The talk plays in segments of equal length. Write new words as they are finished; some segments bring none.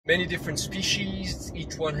many different species.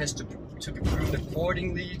 Each one has to be pruned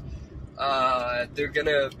accordingly. They're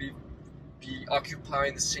gonna be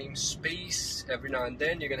occupying the same space. Every now and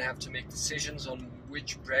then you're gonna have to make decisions on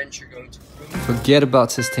which branch you're going to prune. Forget about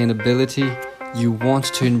sustainability. You want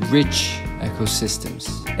to enrich ecosystems.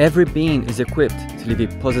 Every being is equipped to live a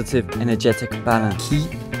positive, energetic balance.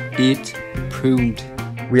 Keep it pruned.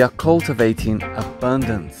 We are cultivating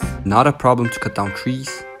abundance. Not a problem to cut down trees.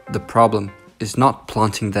 The problem is not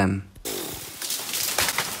planting them.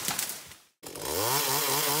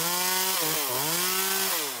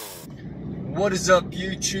 What is up,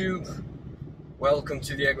 YouTube? Welcome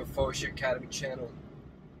to the Agroforestry Academy channel.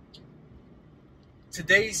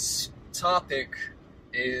 Today's topic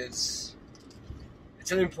it's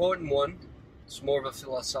an important one. It's more of a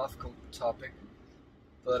philosophical topic,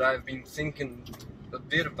 but I've been thinking a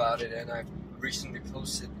bit about it, and I've recently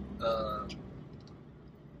posted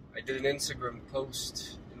I did an Instagram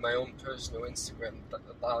post in my own personal Instagram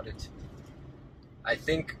about it. I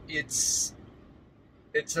think it's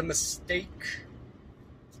a mistake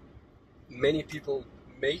many people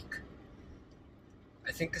make.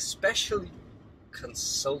 I think especially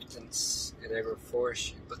consultants in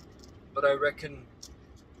agroforestry, but I reckon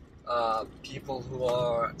people who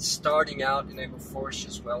are starting out in agroforestry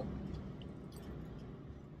as well.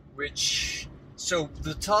 So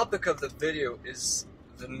the topic of the video is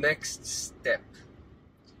the next step.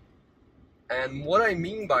 And what I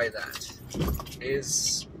mean by that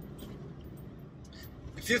is,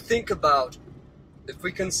 if you think about, if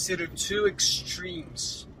we consider two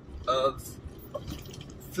extremes of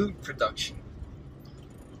food production,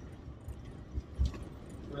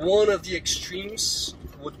 one of the extremes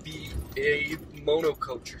would be a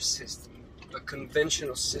monoculture system, a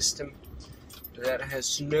conventional system that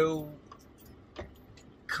has no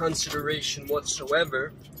consideration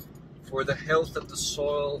whatsoever for the health of the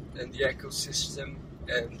soil and the ecosystem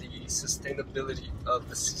and the sustainability of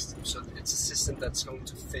the system. So it's a system that's going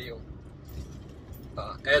to fail,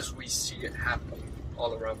 as we see it happening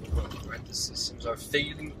all around the world, right? The systems are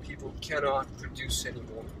failing, people cannot produce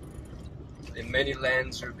anymore. In many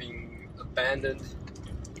lands are being abandoned,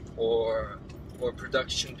 or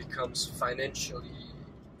production becomes financially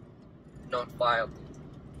not viable.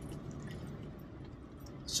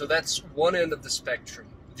 So that's one end of the spectrum.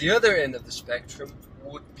 The other end of the spectrum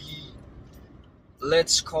would be,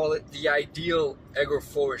 let's call it the ideal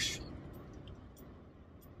agroforestry.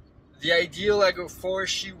 The ideal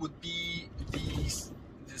agroforestry would be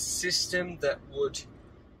the system that would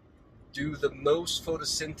do the most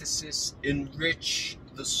photosynthesis, enrich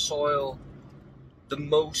the soil the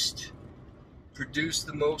most, produce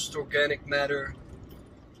the most organic matter.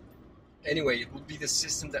 Anyway, it would be the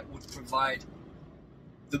system that would provide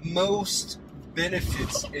the most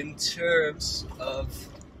benefits in terms of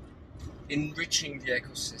enriching the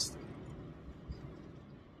ecosystem.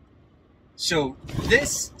 So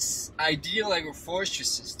this ideal agroforestry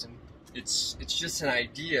system, it's just an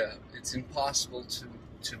idea. It's impossible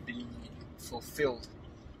to be fulfilled,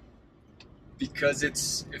 because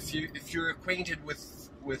it's, if you're acquainted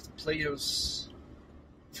with Plato's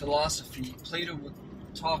philosophy, Plato would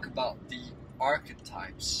talk about the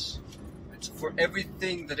archetypes. So for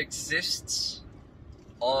everything that exists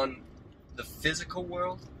on the physical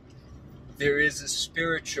world, there is a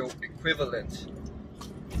spiritual equivalent.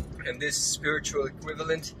 And this spiritual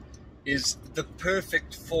equivalent is the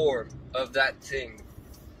perfect form of that thing.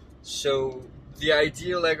 So the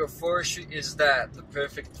ideal agroforestry is that, the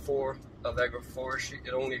perfect form of agroforestry.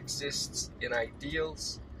 It only exists in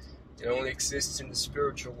ideals. It only exists in the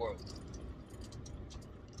spiritual world.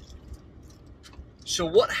 So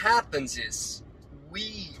what happens is,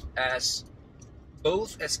 we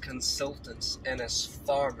both as consultants and as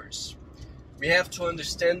farmers, we have to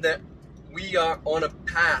understand that we are on a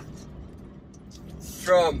path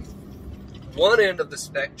from one end of the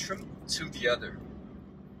spectrum to the other.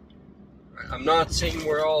 I'm not saying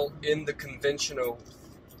we're all in the conventional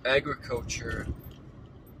agriculture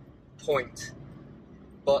point,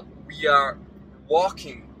 but we are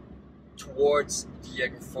walking towards the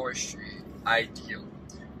agroforestry ideal.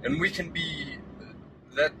 And we can be,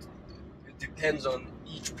 that it depends on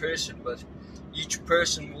each person, but each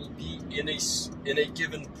person will be in a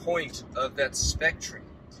given point of that spectrum.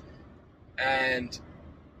 And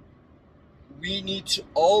we need to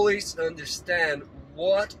always understand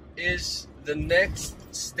what is the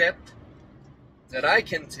next step that I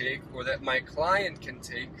can take, or that my client can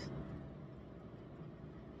take,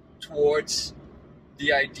 towards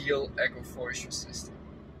the ideal agroforestry system.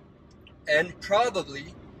 And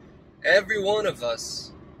probably every one of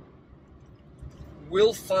us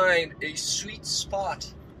will find a sweet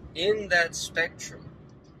spot in that spectrum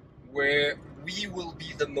where we will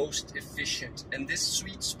be the most efficient, and this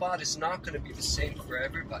sweet spot is not going to be the same for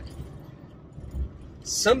everybody.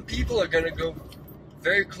 Some people are going to go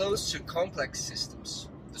very close to complex systems,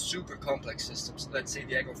 the super complex systems, let's say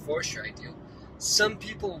the agroforestry ideal. Some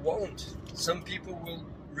people won't. Some people will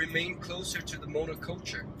remain closer to the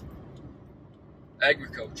monoculture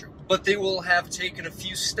agriculture, but they will have taken a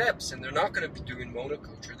few steps, and they're not going to be doing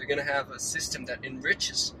monoculture. They're going to have a system that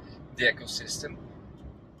enriches the ecosystem,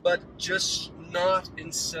 but just not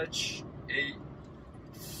in such a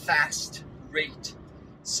fast rate,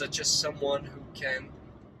 such as someone who can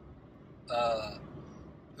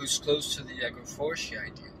who's close to the agroforestry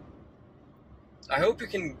ideal. I hope you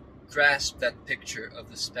can grasp that picture of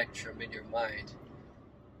the spectrum in your mind.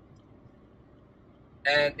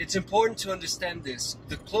 And it's important to understand this.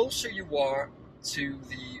 The closer you are to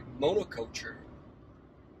the monoculture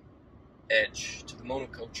edge, to the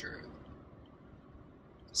monoculture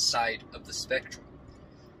side of the spectrum,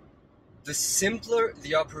 the simpler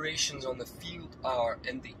the operations on the field are,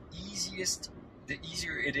 and the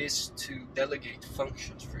easier it is to delegate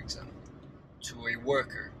functions, for example, to a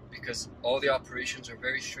worker, because all the operations are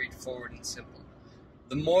very straightforward and simple.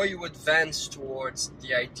 The more you advance towards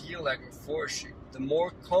the ideal agroforestry, the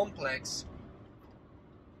more complex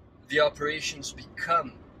the operations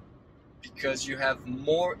become, because you have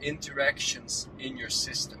more interactions in your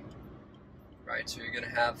system, right? So you're going to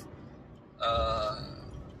have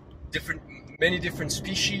many different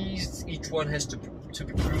species. Each one has to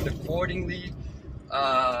be pruned accordingly.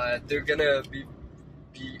 They're going to be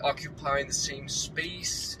occupying the same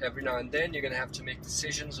space. Every now and then you're going to have to make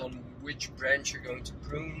decisions on which branch you're going to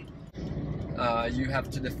prune. You have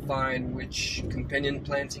to define which companion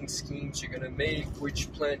planting schemes you're going to make,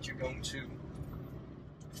 which plant you're going to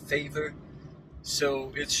favor.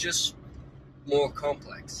 So it's just more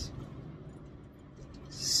complex.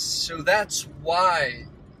 So that's why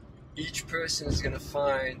each person is going to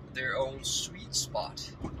find their own sweet spot,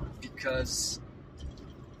 because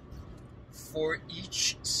for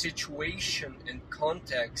each situation and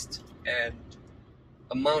context and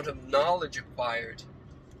amount of knowledge acquired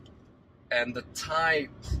and the type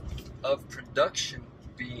of production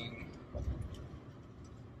being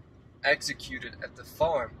executed at the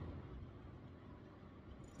farm,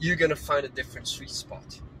 you're going to find a different sweet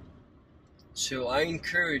spot. So I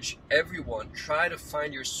encourage everyone, try to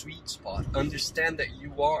find your sweet spot. Understand that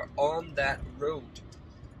you are on that road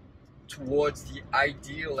towards the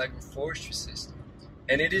ideal agroforestry system.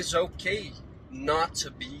 And it is okay not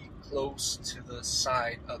to be close to the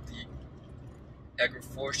side of the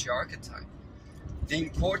agroforestry archetype. The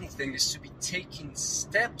important thing is to be taking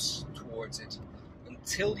steps towards it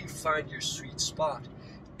until you find your sweet spot.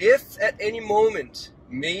 If at any moment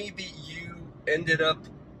maybe you ended up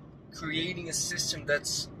creating a system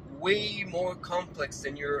that's way more complex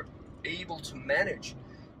than you're able to manage,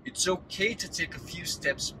 it's okay to take a few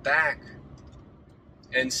steps back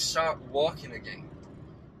and start walking again.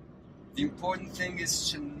 The important thing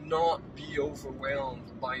is to not be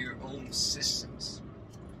overwhelmed by your own systems.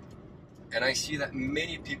 And I see that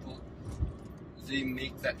many people, they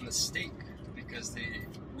make that mistake because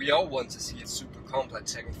we all want to see super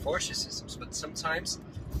complex agroforestry systems, but sometimes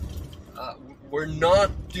we're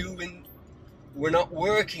not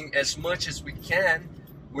working as much as we can.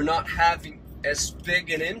 We're not having as big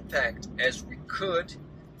an impact as we could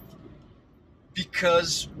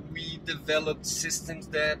because we developed systems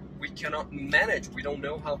that we cannot manage. We don't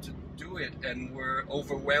know how to do it, and we're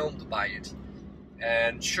overwhelmed by it.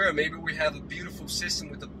 And sure, maybe we have a beautiful system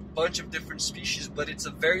with a bunch of different species, but it's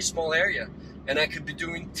a very small area, and I could be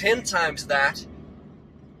doing 10 times that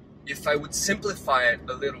if I would simplify it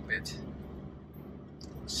a little bit.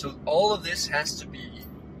 So all of this has to be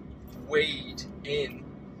weighed in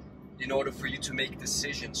order for you to make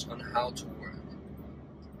decisions on how to work.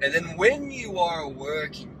 And then when you are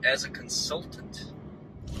working as a consultant,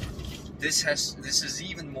 this is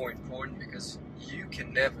even more important, because you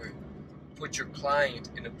can never put your client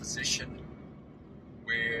in a position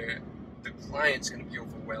where the client's going to be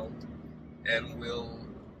overwhelmed and will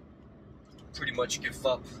pretty much give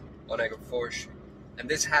up on agroforestry. And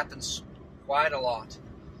this happens quite a lot.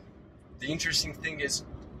 The interesting thing is,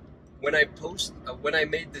 when I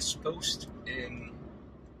made this post in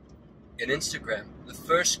Instagram, the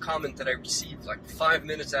first comment that I received like 5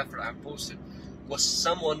 minutes after I posted was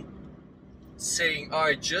someone saying, "Oh,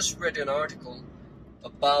 I just read an article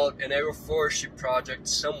about an agroforestry project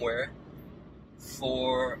somewhere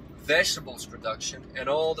for vegetables production, and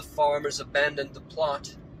all the farmers abandoned the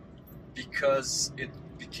plot because it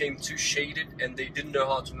became too shaded and they didn't know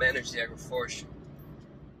how to manage the agroforestry."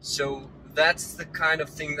 So that's the kind of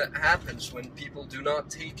thing that happens when people do not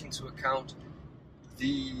take into account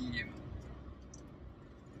the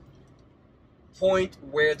point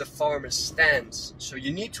where the farmer stands. So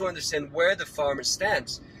you need to understand where the farmer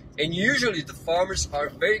stands. And usually the farmers are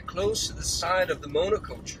very close to the side of the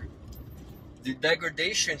monoculture, the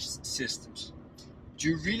degradation systems. Do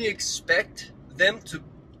you really expect them to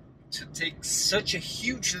take such a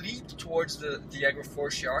huge leap towards the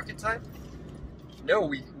agroforestry archetype? No,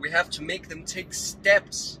 we have to make them take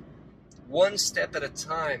steps, one step at a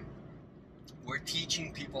time. We're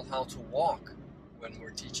teaching people how to walk when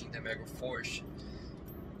we're teaching them agroforestry.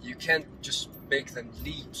 You can't just make them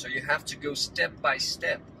leap, so you have to go step by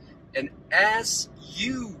step. And as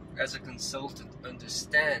you, as a consultant,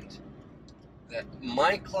 understand that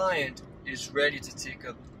my client is ready to take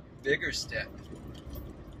a bigger step,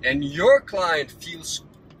 and your client feels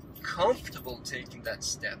comfortable taking that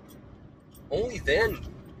step, only then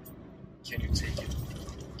can you take it.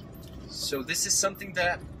 So this is something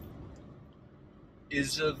that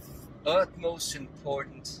is of utmost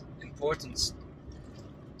importance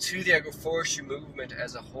to the agroforestry movement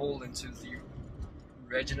as a whole, and to the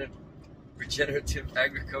regenerative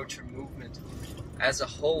agriculture movement as a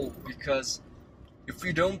whole, because if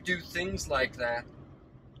we don't do things like that,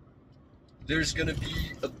 there's going to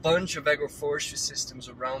be a bunch of agroforestry systems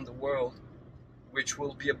around the world which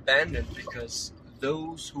will be abandoned because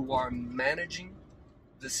those who are managing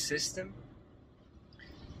the system,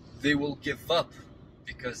 they will give up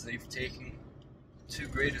because they've taken too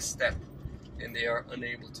great a step and they are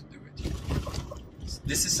unable to do it.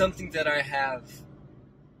 This is something that I have,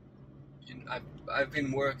 I've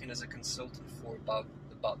been working as a consultant for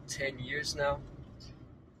about 10 years now,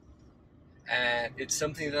 and it's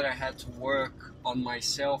something that I had to work on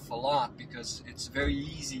myself a lot, because it's very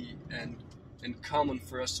easy and common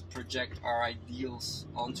for us to project our ideals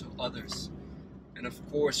onto others. And of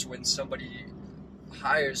course, when somebody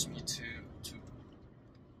hires me to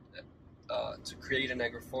create an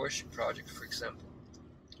agroforestry project, for example,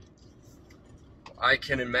 I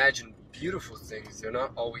can imagine beautiful things. They're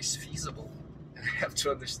not always feasible. I have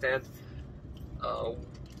to understand,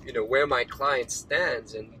 where my client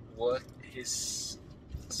stands and what his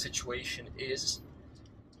situation is,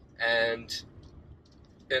 and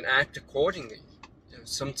act accordingly.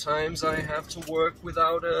 Sometimes I have to work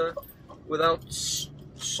without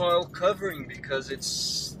soil covering because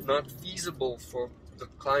it's not feasible for the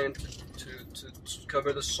client to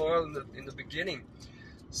cover the soil in the beginning.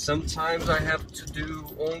 Sometimes I have to do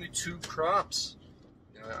only 2 crops.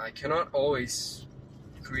 I cannot always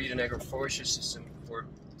create an agroforestry system for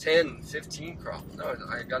 10, 15 crops. No,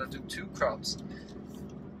 I gotta do 2 crops.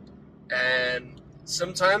 And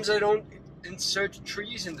sometimes I don't insert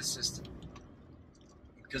trees in the system,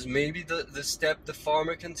 because maybe the step the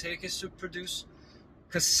farmer can take is to produce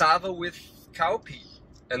cassava with cowpea,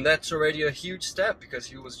 and that's already a huge step because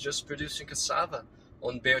he was just producing cassava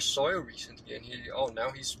on bare soil recently, and now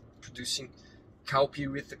he's producing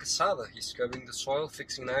cowpea with the cassava. He's covering the soil,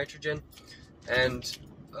 fixing nitrogen, and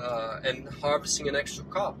harvesting an extra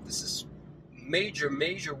crop. This is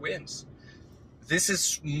major wins. This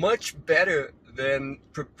is much better than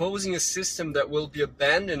proposing a system that will be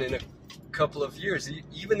abandoned in a couple of years,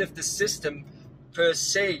 even if the system per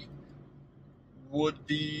se would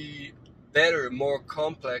be better, more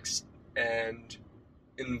complex, and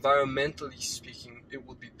environmentally speaking it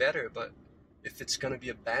would be better. But if it's going to be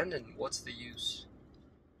abandoned, what's the use?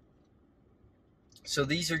 So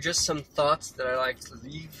these are just some thoughts that I like to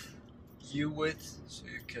leave you with, so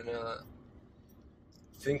you can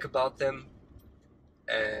think about them,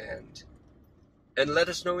 and let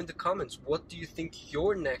us know in the comments, what do you think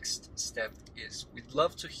your next step is? We'd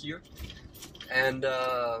love to hear. And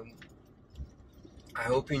I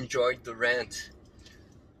hope you enjoyed the rant.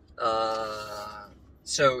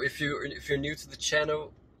 So if you're new to the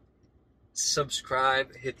channel,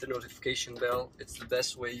 subscribe, hit the notification bell. It's the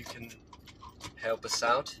best way you can help us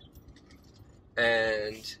out.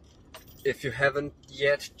 And if you haven't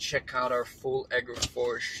yet, check out our full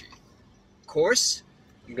agroforestry course.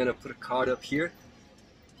 I'm gonna put a card up here.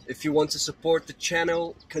 If you want to support the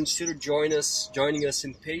channel, consider joining us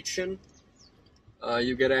in Patreon.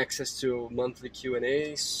 You get access to monthly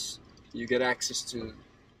Q&As. You get access to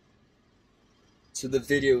the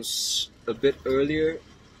videos a bit earlier,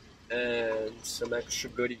 and some extra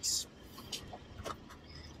goodies.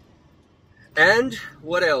 And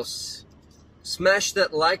what else? Smash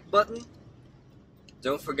that like button.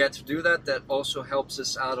 Don't forget to do that. That also helps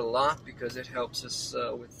us out a lot, because it helps us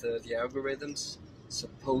with the algorithms,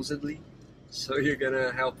 supposedly. So you're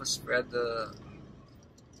gonna help us spread the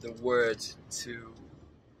word to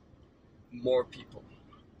more people.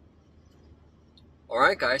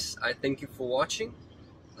 Alright guys, I thank you for watching.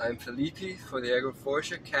 I'm Felipe for the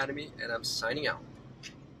Agroforestry Academy, and I'm signing out.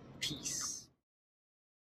 Peace.